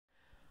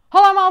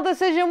malta,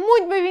 sejam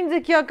muito bem-vindos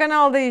aqui ao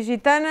canal da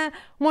Egitana.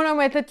 O meu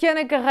nome é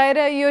Tatiana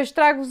Carreira e hoje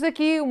trago-vos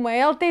aqui uma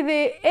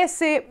LTD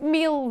EC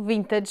 1000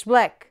 Vintage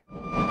Black.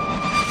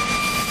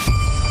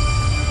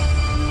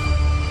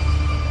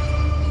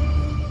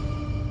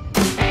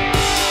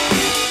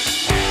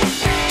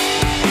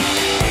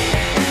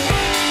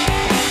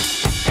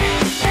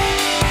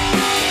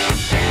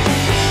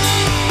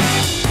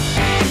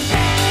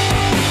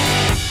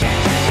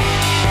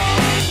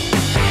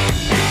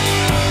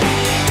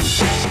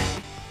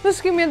 No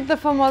seguimento da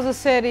famosa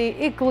série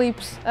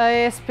Eclipse, a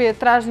ESP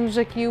traz-nos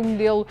aqui o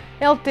modelo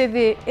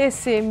LTD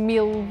EC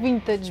 1000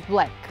 Vintage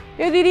Black.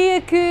 Eu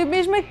diria que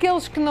mesmo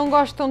aqueles que não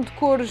gostam de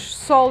cores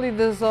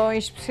sólidas ou em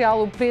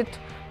especial o preto,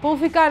 vão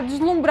ficar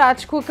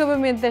deslumbrados com o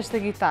acabamento desta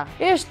guitarra.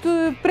 Este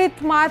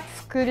preto mate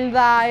que lhe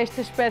dá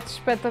este aspecto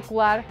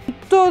espetacular e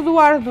todo o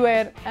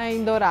hardware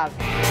em dourado.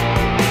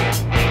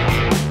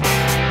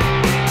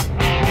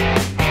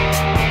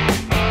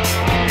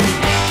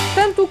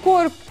 Tanto o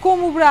corpo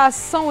como o braço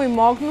são em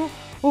mogno.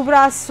 O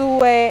braço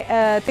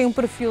tem um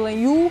perfil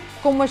em U,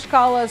 com uma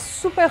escala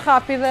super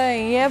rápida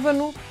em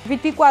ébano,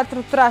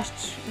 24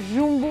 trastes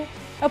jumbo.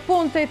 A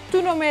ponte é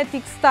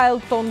Tonepros Style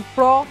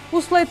Tonepros.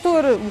 O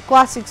Selector, o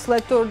clássico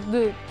Selector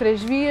de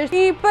 3 vias.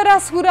 E para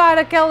assegurar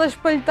aquelas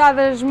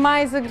palhetadas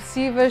mais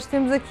agressivas,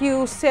 temos aqui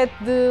o set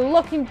de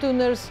Locking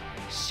Tuners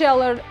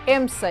Escala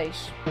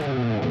M6.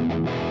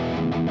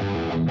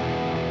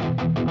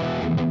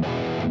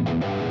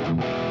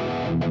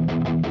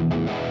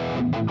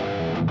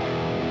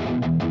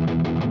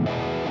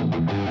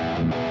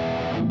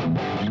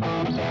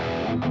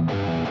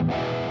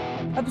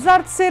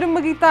 Apesar de ser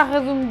uma guitarra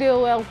do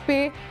modelo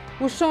LP,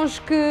 os sons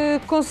que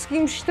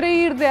conseguimos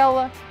extrair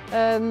dela,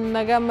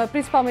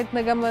 principalmente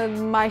na gama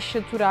mais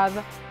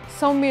saturada,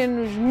 são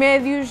menos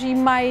médios e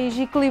mais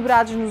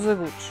equilibrados nos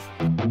agudos.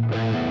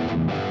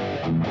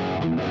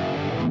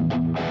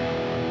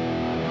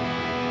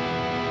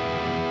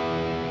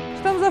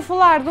 Estamos a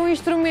falar de um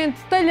instrumento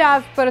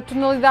talhado para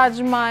tonalidades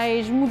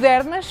mais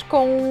modernas,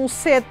 com um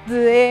set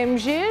de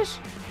EMGs,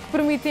 que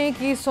permitem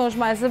aqui sons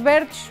mais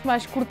abertos,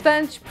 mais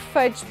cortantes,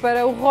 perfeitos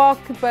para o rock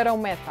e para o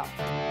metal.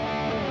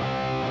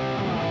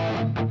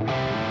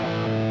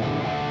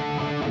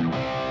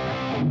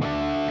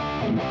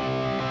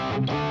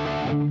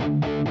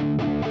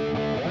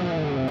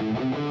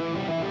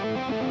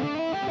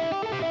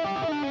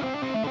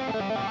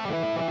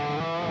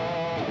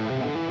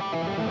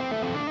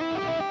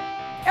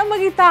 É uma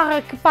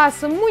guitarra que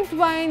passa muito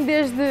bem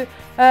desde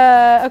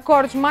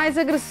acordes mais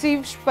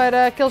agressivos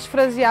para aqueles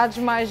fraseados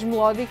mais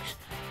melódicos.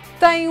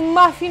 Tem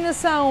uma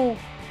afinação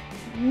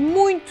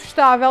muito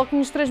estável que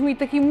nos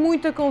transmite aqui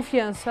muita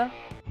confiança.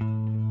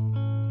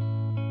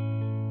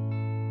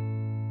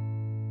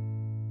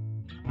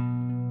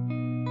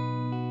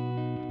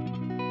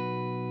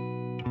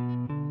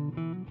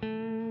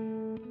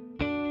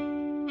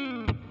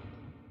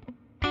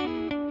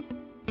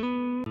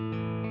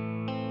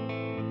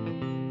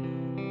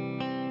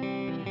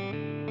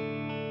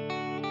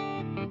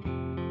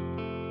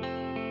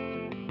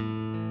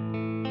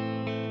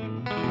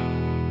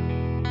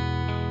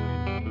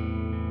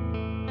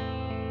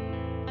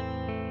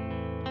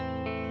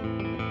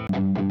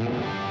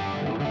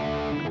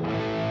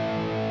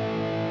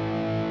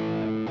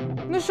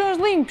 Nos sons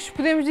limpos,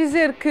 podemos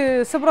dizer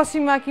que se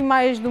aproxima aqui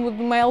mais de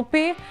uma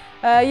LP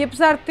e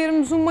apesar de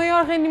termos um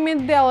maior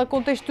rendimento dela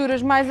com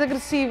texturas mais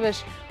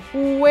agressivas,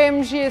 o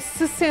EMG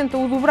 60,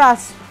 o do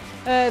braço,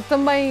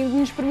 também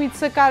nos permite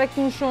sacar aqui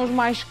uns sons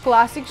mais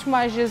clássicos,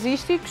 mais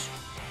jazzísticos.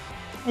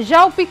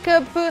 Já o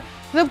pick-up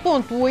da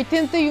Ponte, o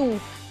 81,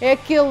 é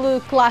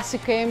aquele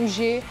clássico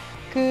EMG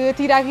que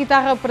atira a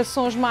guitarra para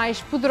sons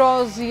mais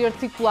poderosos e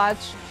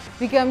articulados,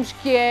 digamos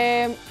que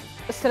é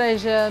a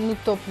cereja no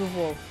topo do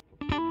bolo.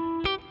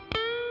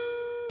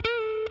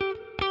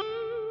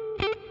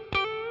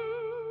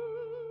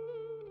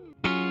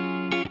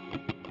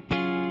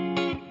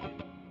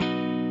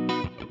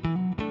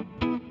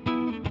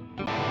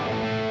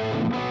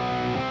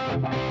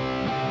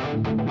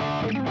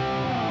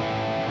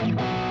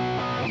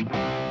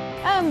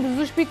 Ambos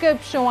os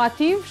pickups são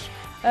ativos,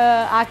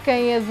 há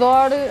quem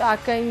adore, há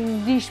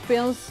quem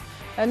dispense.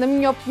 Na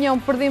minha opinião,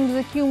 perdemos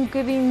aqui um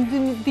bocadinho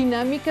de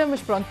dinâmica,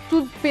 mas pronto,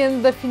 tudo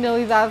depende da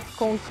finalidade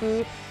com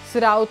que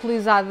será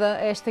utilizada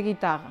esta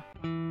guitarra.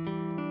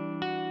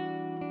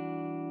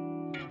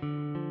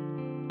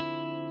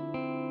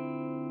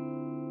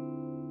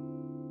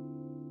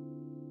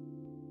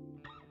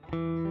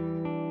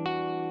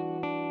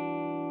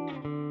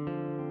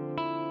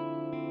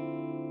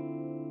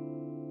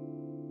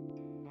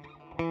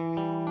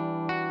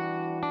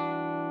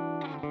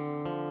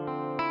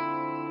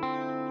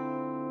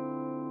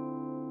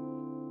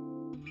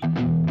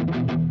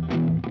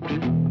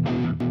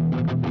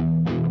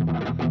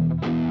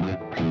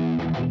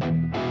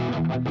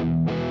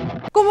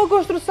 Com uma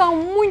construção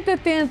muito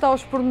atenta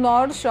aos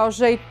pormenores, ao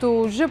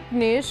jeito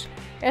japonês,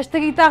 esta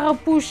guitarra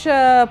puxa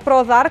para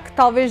o dark,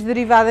 talvez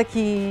derivado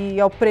aqui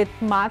ao preto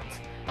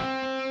mate.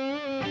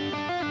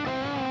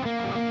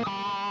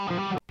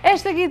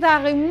 esta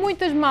guitarra e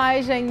muitas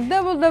mais em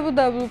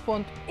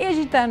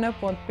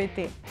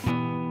www.egitana.pt.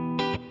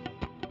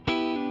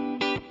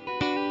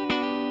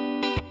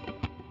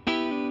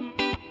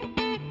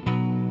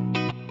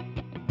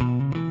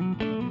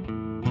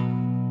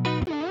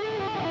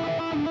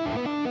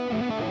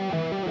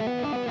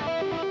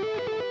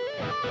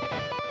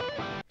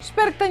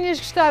 Espero que tenhas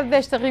gostado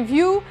desta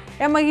review.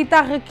 É uma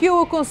guitarra que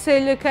eu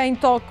aconselho a quem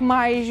toque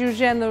mais o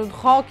género de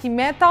rock e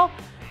metal.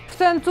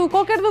 Portanto,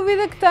 qualquer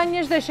dúvida que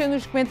tenhas, deixa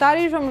nos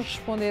comentários, vamos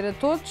responder a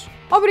todos.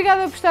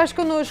 Obrigada por estares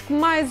connosco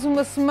mais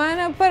uma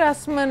semana. Para a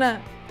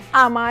semana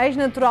há mais,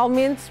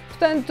 naturalmente.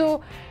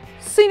 Portanto,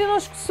 se ainda não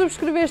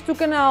subscreveste o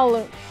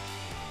canal,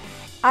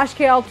 acho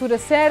que é a altura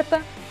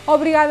certa.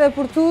 Obrigada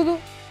por tudo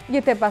e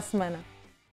até para a semana.